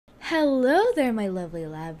Hello there, my lovely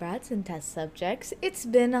lab rats and test subjects. It's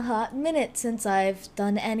been a hot minute since I've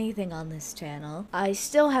done anything on this channel. I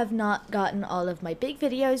still have not gotten all of my big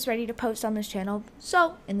videos ready to post on this channel,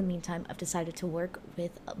 so in the meantime, I've decided to work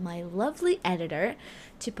with my lovely editor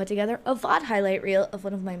to put together a VOD highlight reel of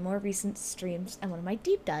one of my more recent streams and one of my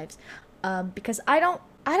deep dives. Because I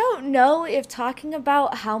don't know if talking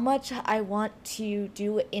about how much I want to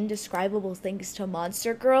do indescribable things to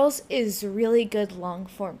monster girls is really good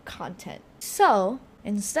long-form content. So,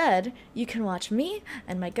 instead, you can watch me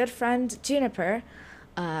and my good friend Juniper.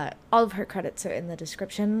 All of her credits are in the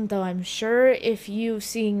description, though I'm sure if you've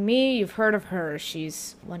seen me, you've heard of her.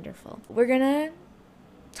 She's wonderful. We're gonna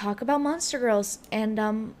talk about monster girls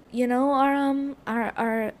and, you know,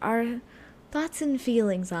 our thoughts and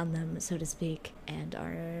feelings on them, so to speak. And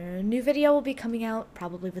our new video will be coming out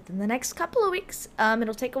probably within the next couple of weeks.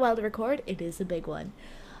 It'll take a while to record. It is a big one.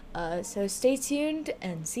 So stay tuned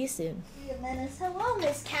and see you soon. Menace. Hello,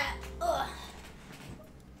 Miss Cat. Ugh.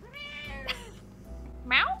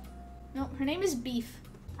 Meow? No, her name is Beef.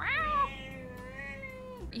 Meow.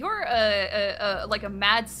 You're like a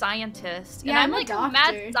mad scientist, Yeah, and I'm I'm a like doctor. a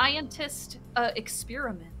mad scientist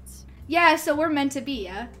experiment. Yeah, so we're meant to be,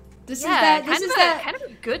 yeah? This Yeah, is kind of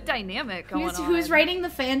a good dynamic going on. Who's writing the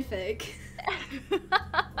fanfic?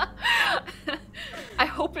 I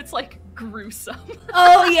hope it's like gruesome.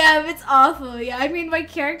 Oh yeah, it's awful. Yeah, I mean my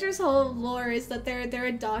character's whole lore is that they're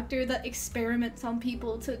a doctor that experiments on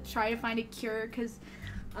people to try to find a cure. Cause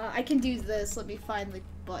I can do this. Let me find the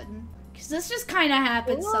button. Cause this just kind of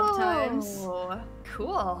happens sometimes. Whoa,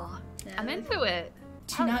 cool. Yeah. I'm into it.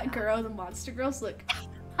 Do not grow the monster girls. Look.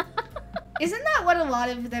 Isn't that what a lot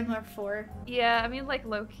of them are for? Yeah, I mean, like,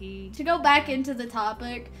 low-key. To go back into the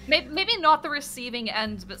topic. Maybe not the receiving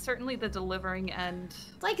end, but certainly the delivering end.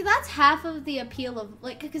 Like, that's half of the appeal of,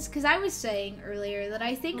 like, because I was saying earlier that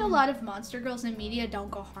I think a lot of monster girls in media don't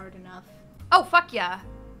go hard enough. Oh, fuck yeah.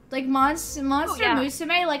 Like, Monster yeah.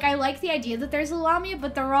 Musume, like, I like the idea that there's a Lamia,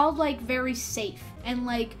 but they're all, like, very safe and,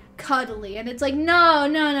 like, cuddly. And it's like, no.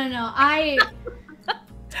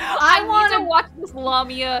 I want to watch this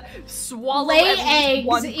Lamia swallow lay at least eggs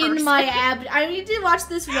one in my person. abdomen. I need to watch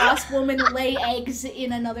this wasp woman lay eggs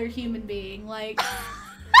in another human being. Like,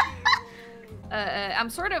 I'm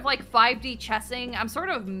sort of like 5D chessing. I'm sort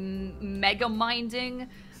of mega minding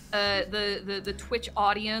the Twitch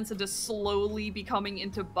audience into slowly becoming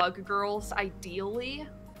into bug girls. Ideally,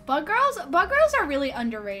 bug girls are really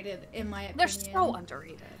underrated in my opinion. they're so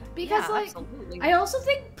underrated. Because, yeah, like, absolutely. I also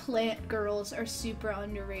think plant girls are super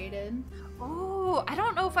underrated. Oh, I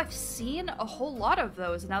don't know if I've seen a whole lot of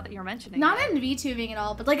those now that you're mentioning Not it. in VTubing at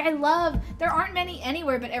all, but, like, there aren't many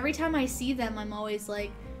anywhere, but every time I see them, I'm always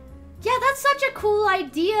like, yeah, that's such a cool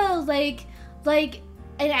idea, like, an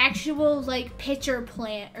actual, like, pitcher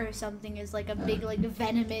plant or something is, like, a big, like,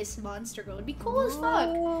 venomous monster girl. It'd be cool as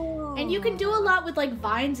fuck. And you can do a lot with, like,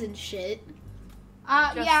 vines and shit.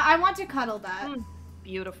 Yeah, I want to cuddle that.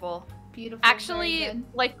 Beautiful. Beautiful. Actually,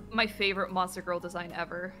 like, my favorite monster girl design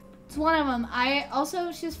ever. It's one of them.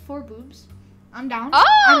 She has 4 boobs. I'm down. Oh!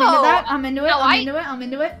 I'm into that. I'm into it. No, I'm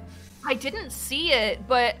into it. I didn't see it,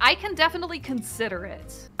 but I can definitely consider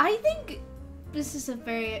it. I think this is a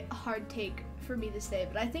very hard take for me to say,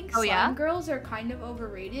 but I think slime yeah? girls are kind of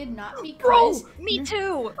overrated, not because Bro, me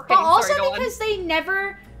too. Okay, but also sorry, because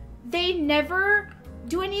they never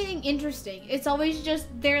do anything interesting. It's always just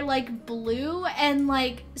they're like blue and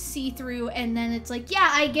like see-through, and then it's like, yeah,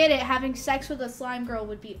 I get it, having sex with a slime girl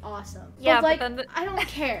would be awesome. Yeah, but like, but then I don't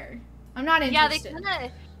care. I'm not interested. Yeah,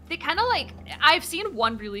 they kind of like, I've seen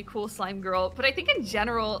one really cool slime girl, but I think in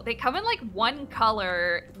general, they come in like one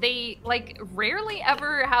color. They like rarely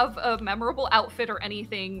ever have a memorable outfit or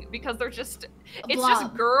anything because they're just, it's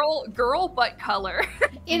just girl butt color.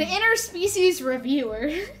 In interspecies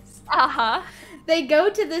reviewers. Uh-huh. They go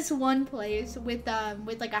to this one place with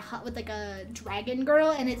like a dragon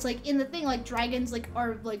girl, and it's like in the thing, like dragons like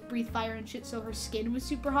are like breathe fire and shit, so her skin was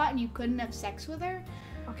super hot and you couldn't have sex with her.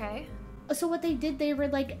 Okay. So what they did, they were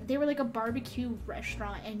like a barbecue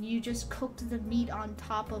restaurant, and you just cooked the meat on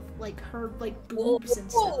top of like her like boobs and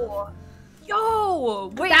stuff.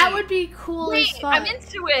 Yo, wait. That would be cool as fuck. I'm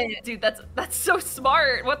into it. Dude, that's so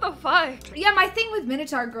smart. What the fuck? Yeah, my thing with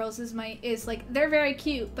Minotaur girls is like they're very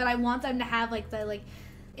cute, but I want them to have like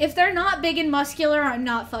if they're not big and muscular, I'm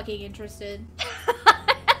not fucking interested.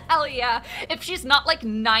 Hell yeah. If she's not like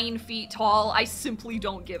 9 feet tall, I simply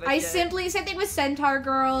don't give a shit. Same thing with centaur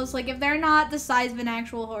girls. Like, if they're not the size of an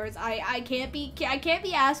actual horse, I can't be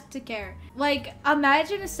asked to care. Like,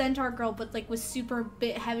 imagine a centaur girl, but like with super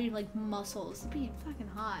heavy like muscles. It'd be fucking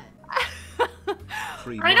hot.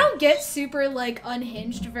 3 I don't months. get super like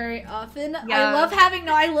unhinged very often. Yeah. I love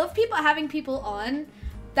having people on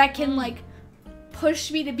that can like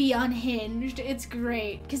push me to be unhinged. It's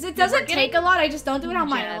great because it doesn't take a lot. I just don't do it on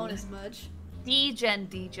my own as much. D-Gen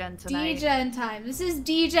tonight. D-Gen time. This is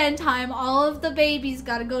D-Gen time. All of the babies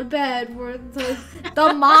gotta go to bed where the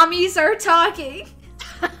mommies are talking.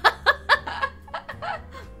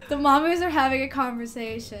 The mommies are having a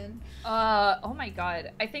conversation. Oh my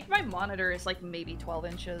god. I think my monitor is like maybe 12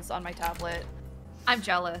 inches on my tablet. I'm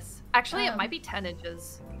jealous. Actually, it might be 10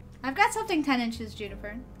 inches. I've got something 10 inches,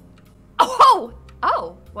 Juniper. Oh!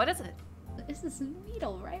 Oh! What is it? This is a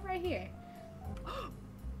needle right here.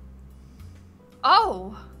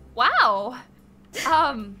 Oh! Wow!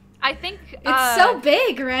 I think... It's so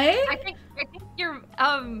big, right? I think you're,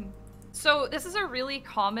 so this is a really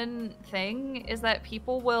common thing, is that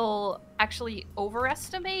people will actually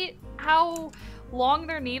overestimate how long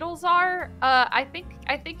their needles are. I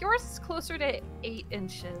think yours is closer to 8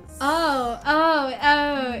 inches. Oh,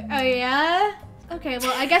 yeah? Okay,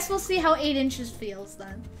 well, I guess we'll see how 8 inches feels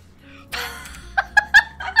then.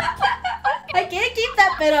 I can't keep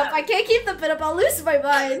that bit up. I can't keep the bit up. I'll lose my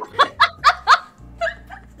mind.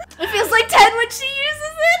 It feels like 10 when she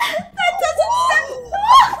uses it. That doesn't sound...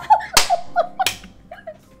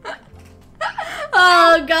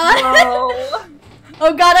 Oh, God. Bro.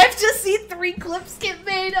 Oh, God, I've just seen 3 clips get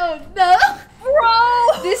made. Oh, no.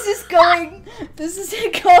 Bro! This is going... This is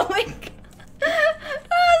going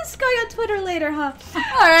on Twitter later, huh?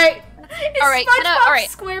 Alright. Alright, SpongeBob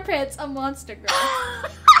SquarePants a monster girl?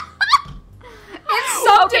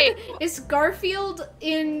 Is Garfield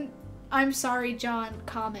in I'm Sorry John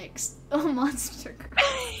comics a monster girl?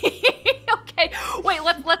 Okay, wait,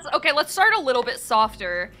 let's start a little bit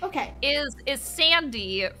softer. Okay. Is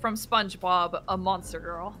Sandy from SpongeBob a monster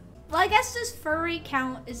girl? Well, I guess does furry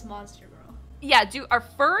count as monster girl? Yeah, are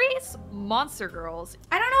furries monster girls?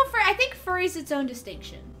 I don't know, I think furry's its own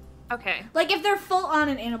distinction. Okay. Like if they're full on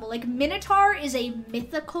an animal, like Minotaur is a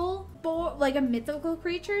mythical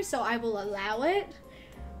creature, so I will allow it.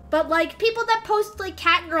 But like people that post like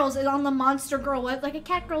cat girls is on the monster girl web, like a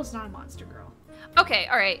cat girl's not a monster girl. Okay,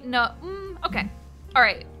 all right. No, okay. All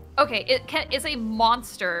right. Okay, is a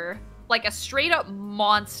monster, like a straight up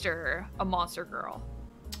monster, a monster girl?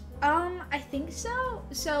 I think so.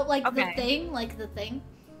 So like the thing. Like the thing.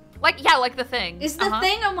 Is the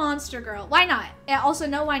thing a monster girl? Why not? Also,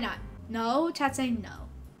 no, why not? No, chat saying no.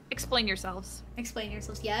 Explain yourselves. Explain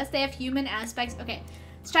yourselves. Yes, they have human aspects. Okay.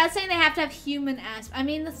 Chat saying they have to have human aspects. I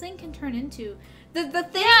mean, the thing can turn into the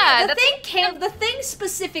thing. Yeah, the thing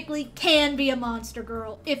specifically can be a monster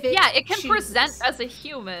girl if it. Yeah, it can chooses. present as a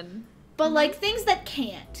human. But like things that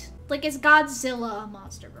can't, like is Godzilla a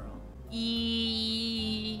monster girl?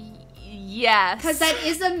 Yes. Because that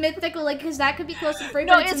is a mythical, like, because that could be close to free,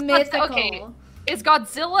 but it's mythical. Okay. Is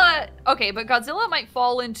Godzilla... Okay, but Godzilla might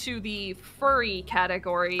fall into the furry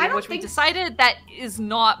category, which we decided that is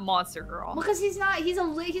not Monster Girl. Well, because he's not... He's a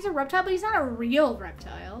reptile, but he's not a real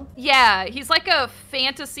reptile. Yeah, he's like a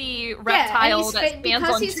fantasy reptile that stands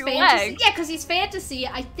on 2 legs. Yeah, because he's fantasy,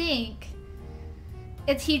 I think...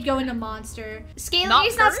 he'd go into monster. Scaling,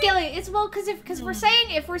 he's furry? Not scaling. It's well, because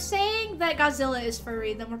if we're saying that Godzilla is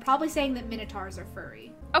furry, then we're probably saying that Minotaurs are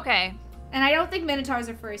furry. Okay. And I don't think Minotaurs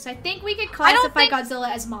are furry, so I think we could classify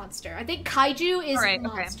Godzilla as monster. I think Kaiju is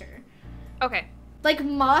monster. Okay. Like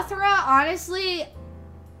Mothra, honestly,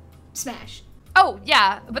 smash. Oh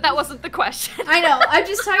yeah, but that wasn't the question. I know. I'm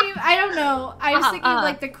just talking. I don't know. I was thinking of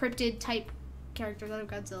like the cryptid type characters out of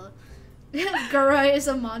Godzilla. Gura is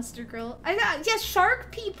a monster girl. Yes,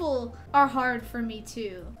 shark people are hard for me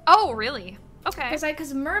too. Oh, really? Okay.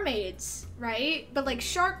 Because mermaids, right? But like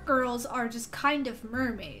shark girls are just kind of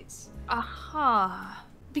mermaids.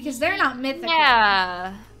 Because they're not mythical.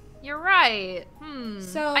 Yeah. You're right.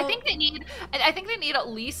 So I think they need at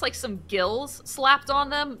least like some gills slapped on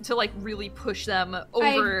them to like really push them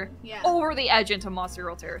over the edge into monster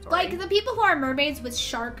girl territory. Like the people who are mermaids with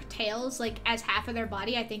shark tails like as half of their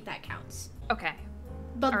body, I think that counts. Okay.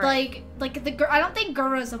 But I don't think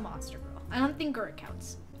Gura's a monster girl. I don't think Gura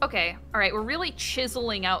counts. Okay. All right. We're really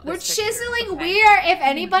chiseling out this picture. Chiseling. Okay. We are. If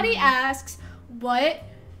anybody asks what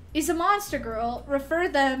is a monster girl, refer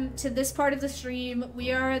them to this part of the stream.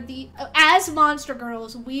 We are as monster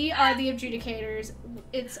girls, we are the adjudicators.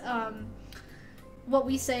 It's what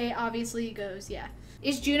we say obviously goes. Yeah.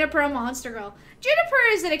 Is Juniper a monster girl? Juniper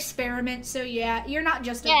is an experiment, so yeah, you're not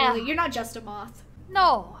just you're not just a moth.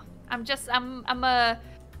 No. I'm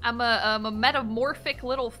a metamorphic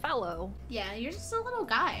little fellow. Yeah, you're just a little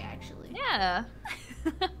guy, actually. Yeah.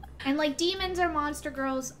 And like demons are monster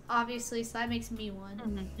girls, obviously, so that makes me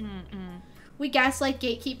one. we gaslight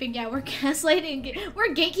gatekeeping. Yeah, we're gaslighting.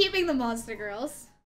 We're gatekeeping the monster girls.